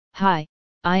Hi,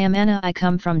 I am Anna. I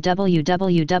come from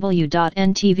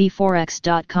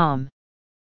www.ntvforex.com.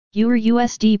 EUR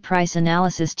USD Price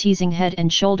Analysis Teasing Head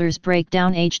and Shoulders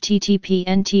Breakdown http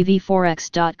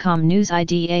ntvforex.com News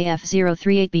IDAF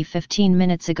 038B 15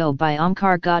 minutes ago by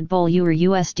Omkar Godbol. EUR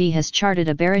USD has charted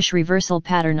a bearish reversal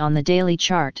pattern on the daily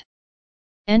chart.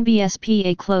 NBSP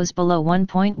a close below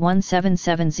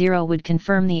 1.1770 would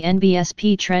confirm the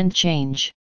NBSP trend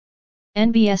change.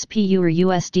 NBSP EUR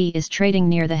USD is trading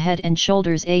near the head and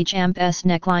shoulders HMS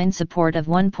neckline support of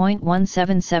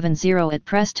 1.1770 at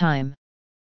press time.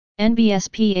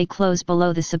 NBSP a close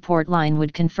below the support line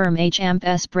would confirm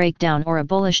HMS breakdown or a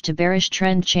bullish to bearish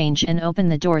trend change and open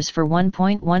the doors for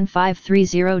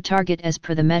 1.1530 target as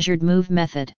per the measured move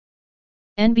method.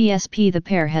 NBSP the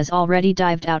pair has already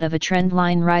dived out of a trend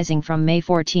line rising from May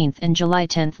 14 and July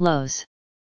 10 lows.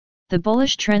 The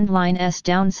bullish trend line's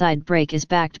downside break is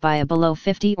backed by a below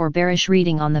 50 or bearish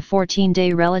reading on the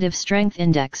 14-day relative strength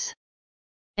index.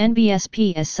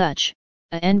 NBSP as such,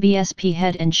 a NBSP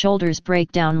head and shoulders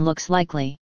breakdown looks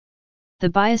likely.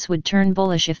 The bias would turn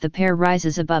bullish if the pair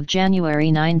rises above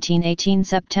January 1918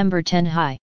 September 10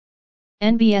 high.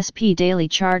 NBSP daily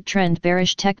chart trend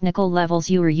bearish technical levels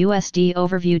EUR USD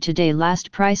overview today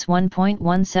last price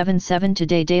 1.177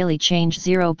 today daily change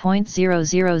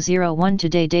 0.0001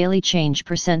 today daily change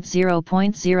percent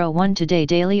 0.01 today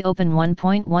daily open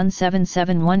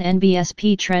 1.1771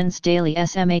 NBSP trends daily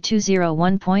SMA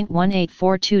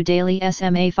 201.1842 daily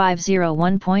SMA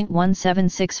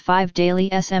 501.1765 daily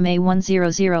SMA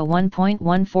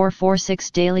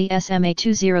 1001.1446 daily SMA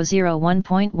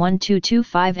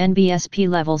 2001.1225 NBSP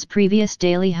levels previous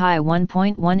daily high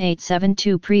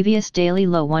 1.1872 previous daily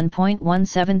low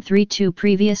 1.1732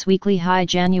 previous weekly high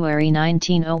January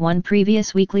 1901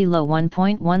 previous weekly low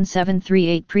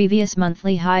 1.1738 previous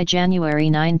monthly high January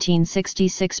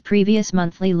 1966 previous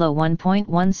monthly low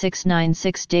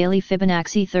 1.1696 daily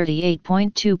Fibonacci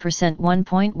 38.2%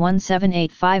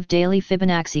 1.1785 daily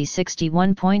Fibonacci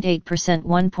 61.8%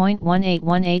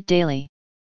 1.1818 daily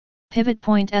Pivot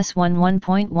point S1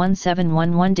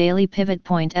 1.1711 daily pivot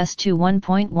point S2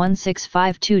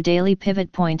 1.1652 daily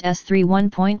pivot point S3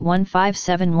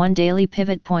 1.1571 daily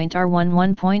pivot point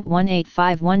R1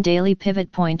 1.1851 daily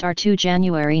pivot point R2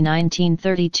 January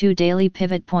 1932 daily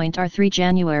pivot point R3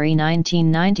 January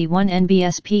 1991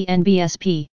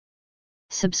 NBSP.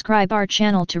 Subscribe our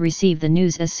channel to receive the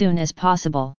news as soon as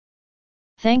possible.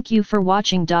 Thank you for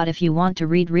watching. If you want to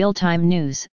read real-time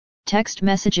news, text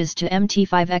messages to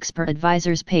MT5 Expert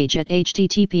Advisors page at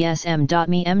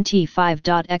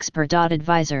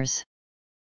https://mt5.expert.advisors.